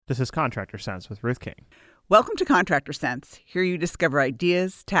This is Contractor Sense with Ruth King. Welcome to Contractor Sense. Here you discover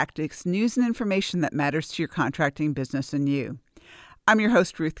ideas, tactics, news, and information that matters to your contracting business and you. I'm your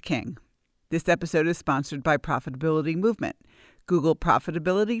host, Ruth King. This episode is sponsored by Profitability Movement. Google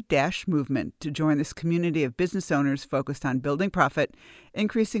Profitability-Movement to join this community of business owners focused on building profit,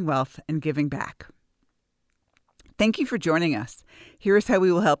 increasing wealth, and giving back. Thank you for joining us. Here is how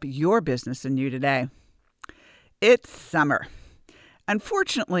we will help your business and you today. It's summer.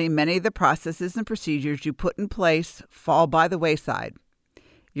 Unfortunately, many of the processes and procedures you put in place fall by the wayside.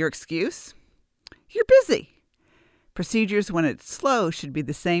 Your excuse? You're busy. Procedures when it's slow should be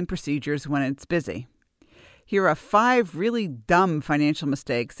the same procedures when it's busy. Here are 5 really dumb financial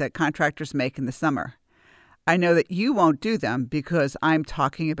mistakes that contractors make in the summer. I know that you won't do them because I'm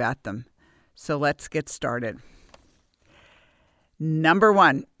talking about them. So let's get started. Number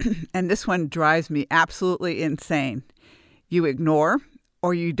 1, and this one drives me absolutely insane. You ignore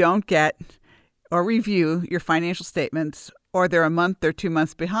or you don't get or review your financial statements, or they're a month or 2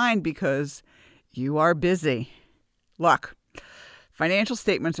 months behind because you are busy. Look, financial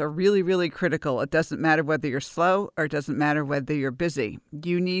statements are really, really critical. It doesn't matter whether you're slow or it doesn't matter whether you're busy.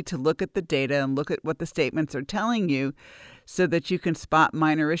 You need to look at the data and look at what the statements are telling you so that you can spot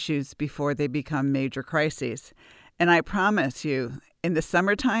minor issues before they become major crises. And I promise you, in the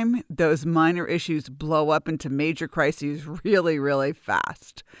summertime, those minor issues blow up into major crises really, really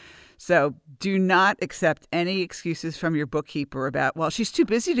fast. So do not accept any excuses from your bookkeeper about, well, she's too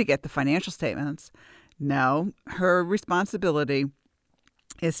busy to get the financial statements. No, her responsibility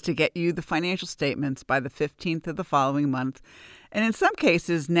is to get you the financial statements by the 15th of the following month. And in some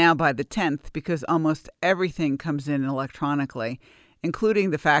cases, now by the 10th, because almost everything comes in electronically, including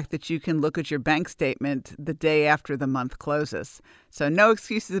the fact that you can look at your bank statement the day after the month closes. So no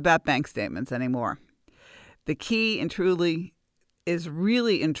excuses about bank statements anymore. The key and truly is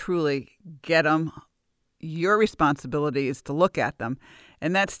really and truly get them. Your responsibility is to look at them,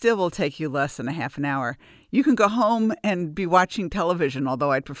 and that still will take you less than a half an hour. You can go home and be watching television,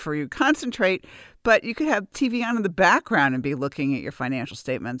 although I'd prefer you concentrate, but you could have TV on in the background and be looking at your financial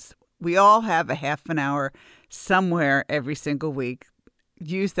statements. We all have a half an hour somewhere every single week.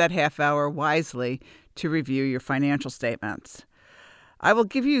 Use that half hour wisely to review your financial statements. I will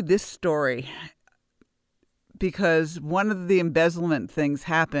give you this story because one of the embezzlement things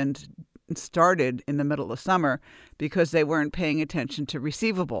started in the middle of summer because they weren't paying attention to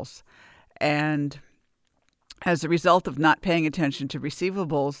receivables. And as a result of not paying attention to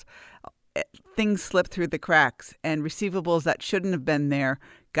receivables, things slipped through the cracks, and receivables that shouldn't have been there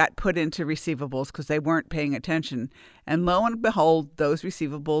got put into receivables because they weren't paying attention. And lo and behold, those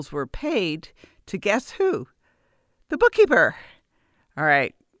receivables were paid to guess who? The bookkeeper. All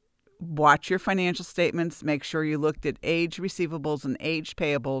right. Watch your financial statements. Make sure you looked at aged receivables and aged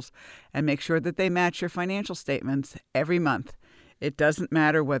payables, and make sure that they match your financial statements every month. It doesn't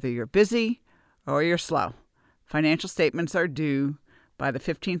matter whether you're busy or you're slow. Financial statements are due by the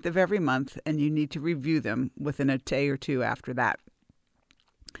 15th of every month, and you need to review them within a day or two after that.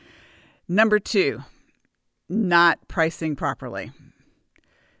 Number 2, not pricing properly.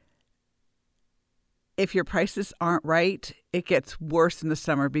 If your prices aren't right, it gets worse in the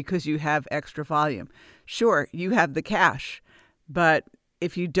summer because you have extra volume. Sure, you have the cash, but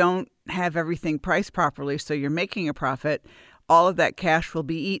if you don't have everything priced properly so you're making a profit, all of that cash will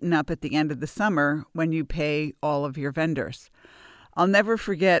be eaten up at the end of the summer when you pay all of your vendors. I'll never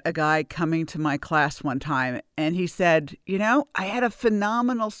forget a guy coming to my class one time, and he said, I had a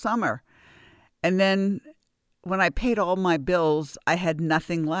phenomenal summer. And then when I paid all my bills, I had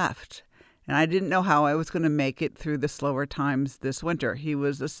nothing left. And I didn't know how I was going to make it through the slower times this winter. He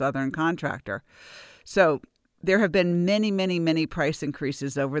was a Southern contractor. So there have been many, many, many price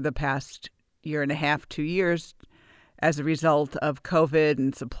increases over the past year and a half, 2 years, as a result of COVID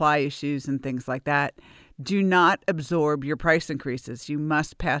and supply issues and things like that. Do not absorb your price increases. You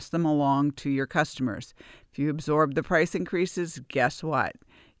must pass them along to your customers. If you absorb the price increases, guess what?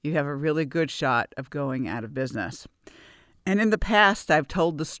 You have a really good shot of going out of business. And in the past, I've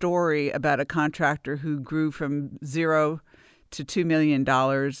told the story about a contractor who grew from $0 to $2 million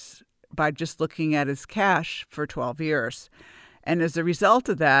by just looking at his cash for 12 years. And as a result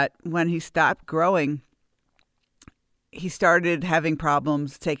of that, when he stopped growing, he started having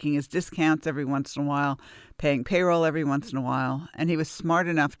problems taking his discounts every once in a while, paying payroll every once in a while, and he was smart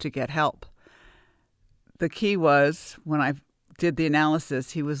enough to get help. The key was, when I did the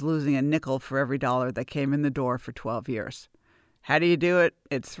analysis, he was losing a nickel for every dollar that came in the door for 12 years. How do you do it?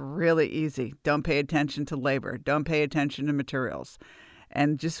 It's really easy. Don't pay attention to labor. Don't pay attention to materials.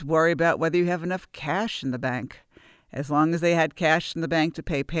 And just worry about whether you have enough cash in the bank. As long as they had cash in the bank to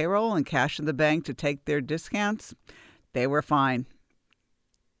pay payroll and cash in the bank to take their discounts, they were fine.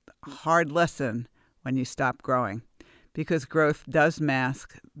 Hard lesson when you stop growing, because growth does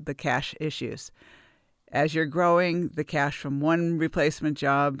mask the cash issues. As you're growing, the cash from one replacement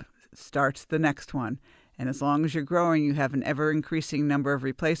job starts the next one. And as long as you're growing, you have an ever-increasing number of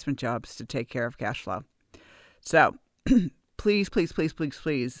replacement jobs to take care of cash flow. So please, please, please, please,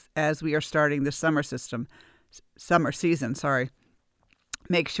 please, as we are starting the summer season,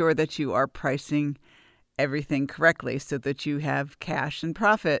 make sure that you are pricing everything correctly so that you have cash and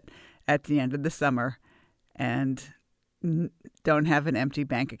profit at the end of the summer and don't have an empty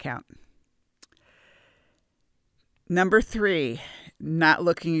bank account. Number 3, not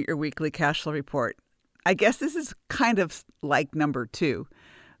looking at your weekly cash flow report. I guess this is kind of like number 2,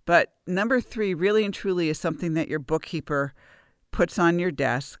 but number 3 really and truly is something that your bookkeeper puts on your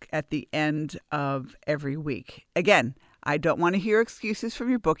desk at the end of every week. Again, I don't want to hear excuses from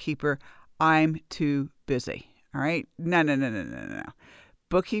your bookkeeper. I'm too busy. All right? No.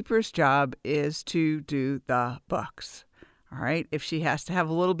 Bookkeeper's job is to do the books. All right? If she has to have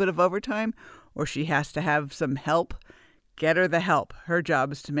a little bit of overtime or she has to have some help, get her the help. Her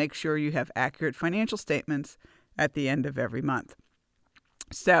job is to make sure you have accurate financial statements at the end of every month.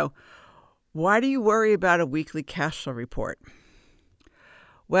 So, why do you worry about a weekly cash flow report?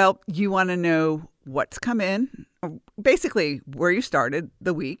 Well, you want to know what's come in, basically where you started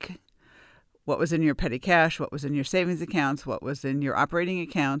the week, what was in your petty cash, what was in your savings accounts, what was in your operating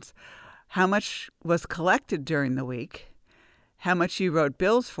accounts, how much was collected during the week, how much you wrote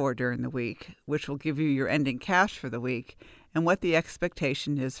bills for during the week, which will give you your ending cash for the week, and what the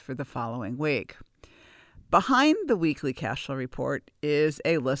expectation is for the following week. Behind the weekly cash flow report is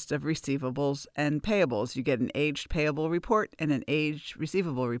a list of receivables and payables. You get an aged payable report and an aged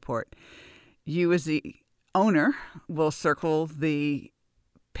receivable report. You as the owner will circle the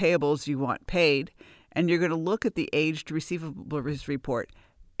payables you want paid, and you're going to look at the aged receivables report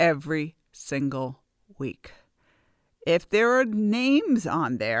every single week. If there are names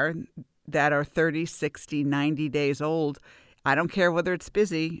on there that are 30, 60, 90 days old, I don't care whether it's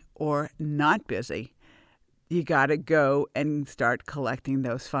busy or not busy, you got to go and start collecting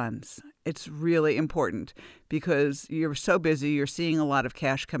those funds. It's really important because you're so busy, you're seeing a lot of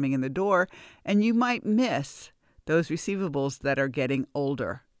cash coming in the door, and you might miss those receivables that are getting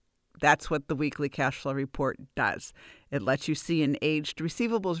older. That's what the weekly cash flow report does. It lets you see an aged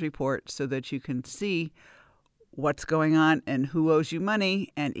receivables report so that you can see what's going on and who owes you money,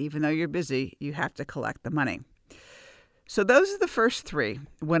 and even though you're busy, you have to collect the money. So those are the first 3.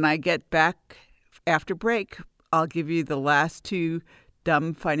 When I get back after break, I'll give you the last 2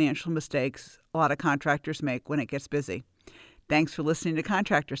 dumb financial mistakes a lot of contractors make when it gets busy. Thanks for listening to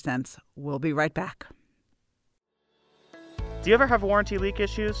Contractor Sense. We'll be right back. Do you ever have warranty leak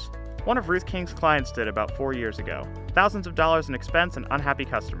issues? One of Ruth King's clients did about 4 years ago. Thousands of dollars in expense and unhappy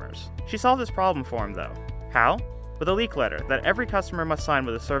customers. She solved this problem for him, though. How? With a leak letter that every customer must sign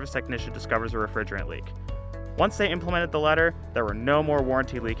when a service technician discovers a refrigerant leak. Once they implemented the letter, there were no more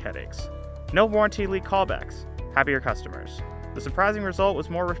warranty leak headaches. No warranty leak callbacks. Happier customers. The surprising result was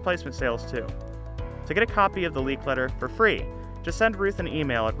more replacement sales, too. To get a copy of the leak letter for free, just send Ruth an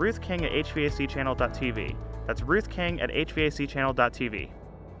email at ruthking@hvacchannel.tv. That's ruthking@hvacchannel.tv.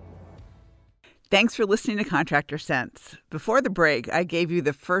 Thanks for listening to Contractor Sense. Before the break, I gave you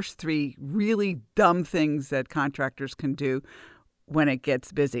the first 3 really dumb things that contractors can do when it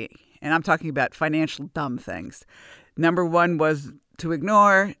gets busy. And I'm talking about financial dumb things. Number 1 was to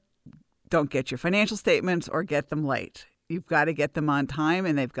ignore, don't get your financial statements or get them late. You've got to get them on time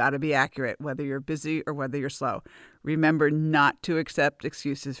and they've got to be accurate, whether you're busy or whether you're slow. Remember not to accept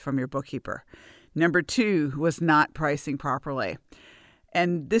excuses from your bookkeeper. Number 2 was not pricing properly.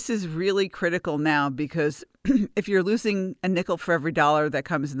 And this is really critical now because if you're losing a nickel for every dollar that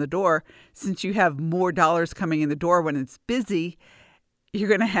comes in the door, since you have more dollars coming in the door when it's busy, you're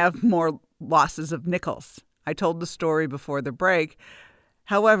going to have more losses of nickels. I told the story before the break.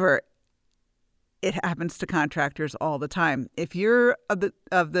 However, it happens to contractors all the time. If you're of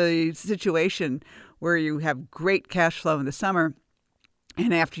the situation where you have great cash flow in the summer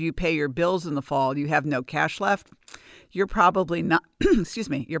and after you pay your bills in the fall, you have no cash left, you're probably not,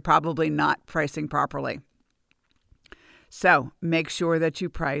 you're probably not pricing properly. So make sure that you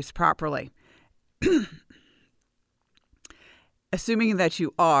price properly. Assuming that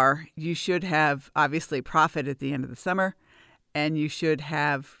you are, you should have obviously profit at the end of the summer, and you should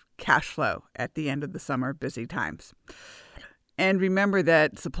have cash flow at the end of the summer busy times. And remember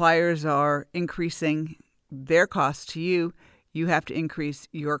that suppliers are increasing their costs to you. You have to increase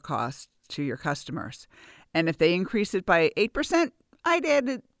your costs to your customers. And if they increase it by 8%, I'd add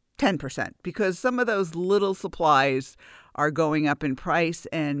it 10% because some of those little supplies are going up in price,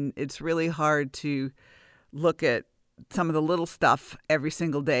 and it's really hard to look at some of the little stuff every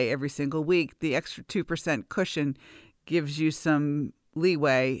single day, every single week. The extra 2% cushion gives you some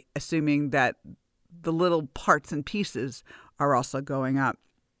leeway, assuming that the little parts and pieces are also going up.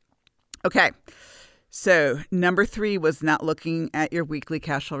 Okay, so number 3 was not looking at your weekly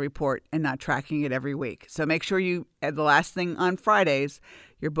cash flow report and not tracking it every week. So make sure you, at the last thing on Fridays,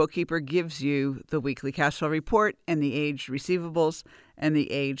 your bookkeeper gives you the weekly cash flow report and the aged receivables and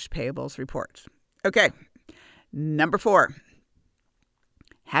the aged payables reports. Okay, number 4,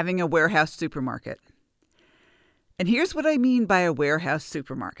 having a warehouse supermarket. And here's what I mean by a warehouse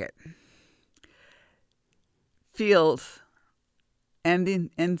supermarket. Field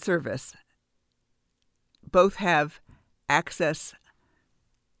and service both have access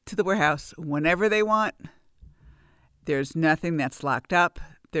to the warehouse whenever they want. There's nothing that's locked up.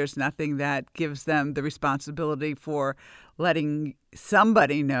 There's nothing that gives them the responsibility for letting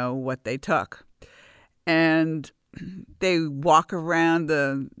somebody know what they took. And they walk around,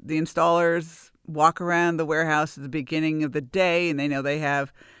 the installers walk around the warehouse at the beginning of the day, and they know they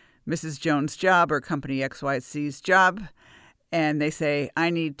have Mrs. Jones' job or Company XYZ's job. And they say, I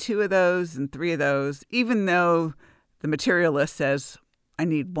need 2 of those and 3 of those, even though the materialist says, I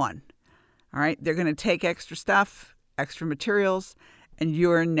need 1. All right, they're going to take extra stuff, extra materials, and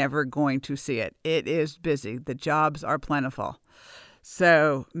you're never going to see it. It is busy. The jobs are plentiful.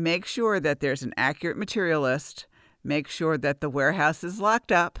 So make sure that there's an accurate material list. Make sure that the warehouse is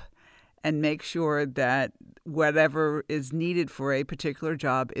locked up, and make sure that whatever is needed for a particular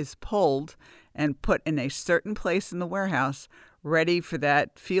job is pulled and put in a certain place in the warehouse, ready for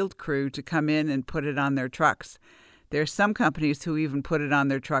that field crew to come in and put it on their trucks. There's some companies who even put it on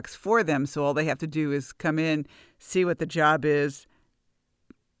their trucks for them, so all they have to do is come in, see what the job is,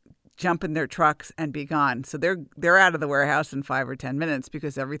 jump in their trucks, and be gone. So they're out of the warehouse in 5 or 10 minutes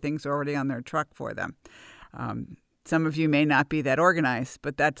because everything's already on their truck for them. Some of you may not be that organized,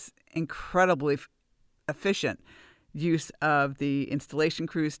 but that's incredibly efficient use of the installation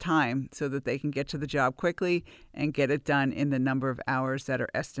crew's time so that they can get to the job quickly and get it done in the number of hours that are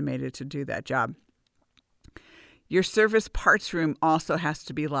estimated to do that job. Your service parts room also has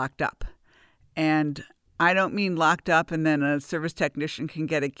to be locked up. And I don't mean locked up and then a service technician can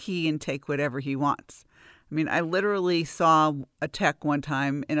get a key and take whatever he wants. I mean, I literally saw a tech one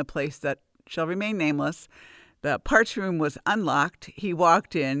time in a place that shall remain nameless. The parts room was unlocked. He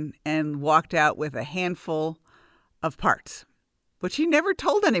walked in and walked out with a handful of parts, which he never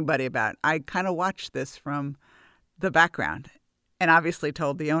told anybody about. I kind of watched this from the background and obviously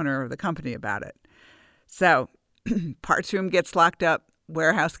told the owner of the company about it. So parts room gets locked up,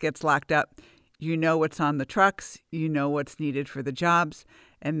 warehouse gets locked up. You know what's on the trucks, you know what's needed for the jobs,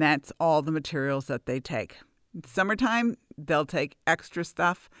 and that's all the materials that they take. In summertime, they'll take extra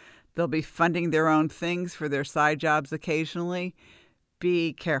stuff. They'll be funding their own things for their side jobs occasionally.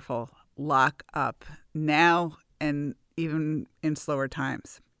 Be careful. Lock up now and even in slower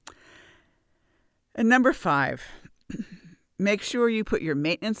times. And number 5, make sure you put your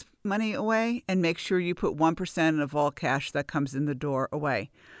maintenance money away and make sure you put 1% of all cash that comes in the door away.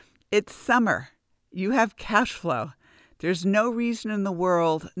 It's summer. You have cash flow. There's no reason in the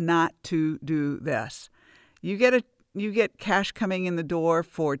world not to do this. You get cash coming in the door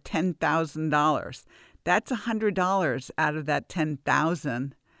for $10,000. That's $100 out of that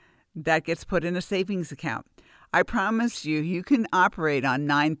 $10,000 that gets put in a savings account. I promise you, you can operate on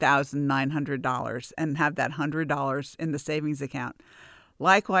 $9,900 and have that $100 in the savings account.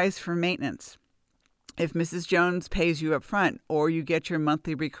 Likewise for maintenance. If Mrs. Jones pays you up front or you get your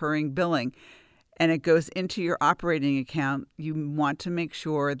monthly recurring billing and it goes into your operating account, you want to make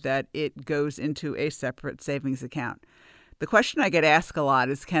sure that it goes into a separate savings account. The question I get asked a lot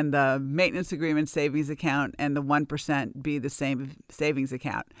is, can the maintenance agreement savings account and the 1% be the same savings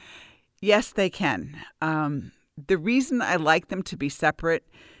account? Yes, they can. The reason I like them to be separate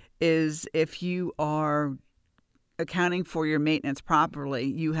is if you are accounting for your maintenance properly,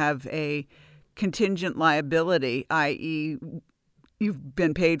 you have a contingent liability, i.e., you've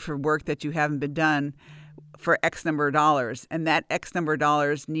been paid for work that you haven't been done for X number of dollars, and that X number of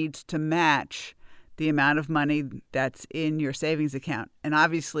dollars needs to match the amount of money that's in your savings account. And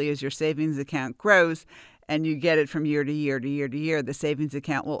obviously, as your savings account grows and you get it from year to year to year to year, the savings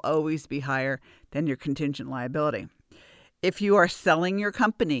account will always be higher than your contingent liability. If you are selling your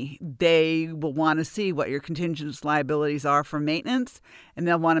company, they will want to see what your contingent liabilities are for maintenance, and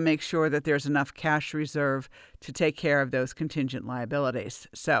they'll want to make sure that there's enough cash reserve to take care of those contingent liabilities.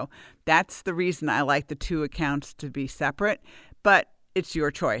 So that's the reason I like the two accounts to be separate, but it's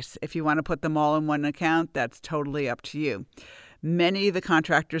your choice. If you want to put them all in one account, that's totally up to you. Many of the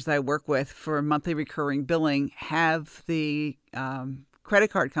contractors I work with for monthly recurring billing have the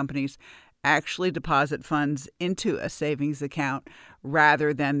credit card companies actually deposit funds into a savings account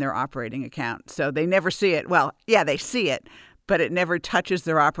rather than their operating account. So they never see it. Well, yeah, they see it, but it never touches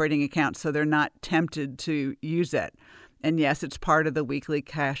their operating account, so they're not tempted to use it. And yes, it's part of the weekly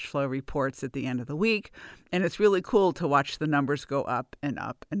cash flow reports at the end of the week, and it's really cool to watch the numbers go up and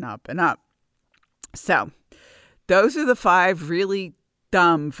up and up and up. So those are the 5 really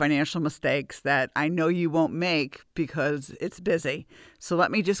dumb financial mistakes that I know you won't make because it's busy. So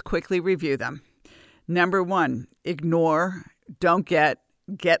let me just quickly review them. Number 1, don't get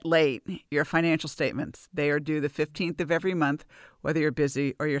late your financial statements. They are due the 15th of every month, whether you're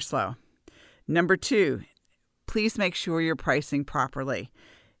busy or you're slow. Number 2, please make sure you're pricing properly.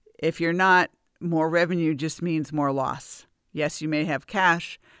 If you're not, more revenue just means more loss. Yes, you may have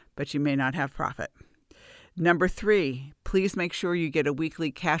cash, but you may not have profit. Number 3, please make sure you get a weekly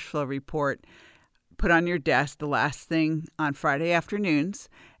cash flow report put on your desk the last thing on Friday afternoons,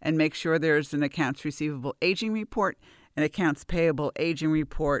 and make sure there's an accounts receivable aging report and accounts payable aging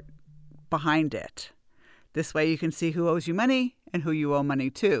report behind it. This way you can see who owes you money and who you owe money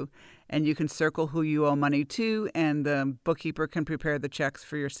to, and you can circle who you owe money to, and the bookkeeper can prepare the checks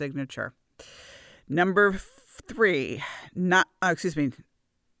for your signature. Number 4,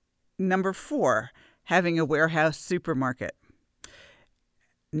 having a warehouse supermarket.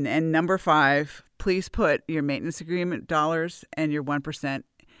 And number 5, please put your maintenance agreement dollars and your 1%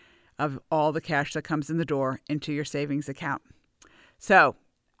 of all the cash that comes in the door into your savings account. So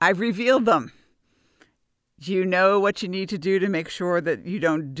I've revealed them. You know what you need to do to make sure that you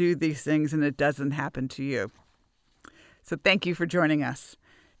don't do these things and it doesn't happen to you. So thank you for joining us.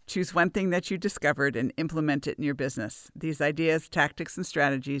 Choose one thing that you discovered and implement it in your business. These ideas, tactics, and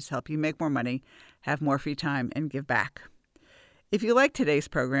strategies help you make more money, have more free time, and give back. If you like today's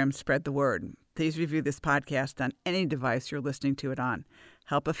program, spread the word. Please review this podcast on any device you're listening to it on.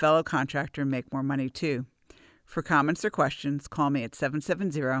 Help a fellow contractor make more money too. For comments or questions, call me at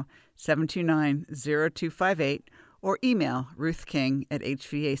 770-729-0258 or email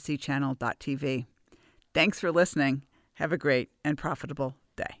ruthking@hvacchannel.tv. Thanks for listening. Have a great and profitable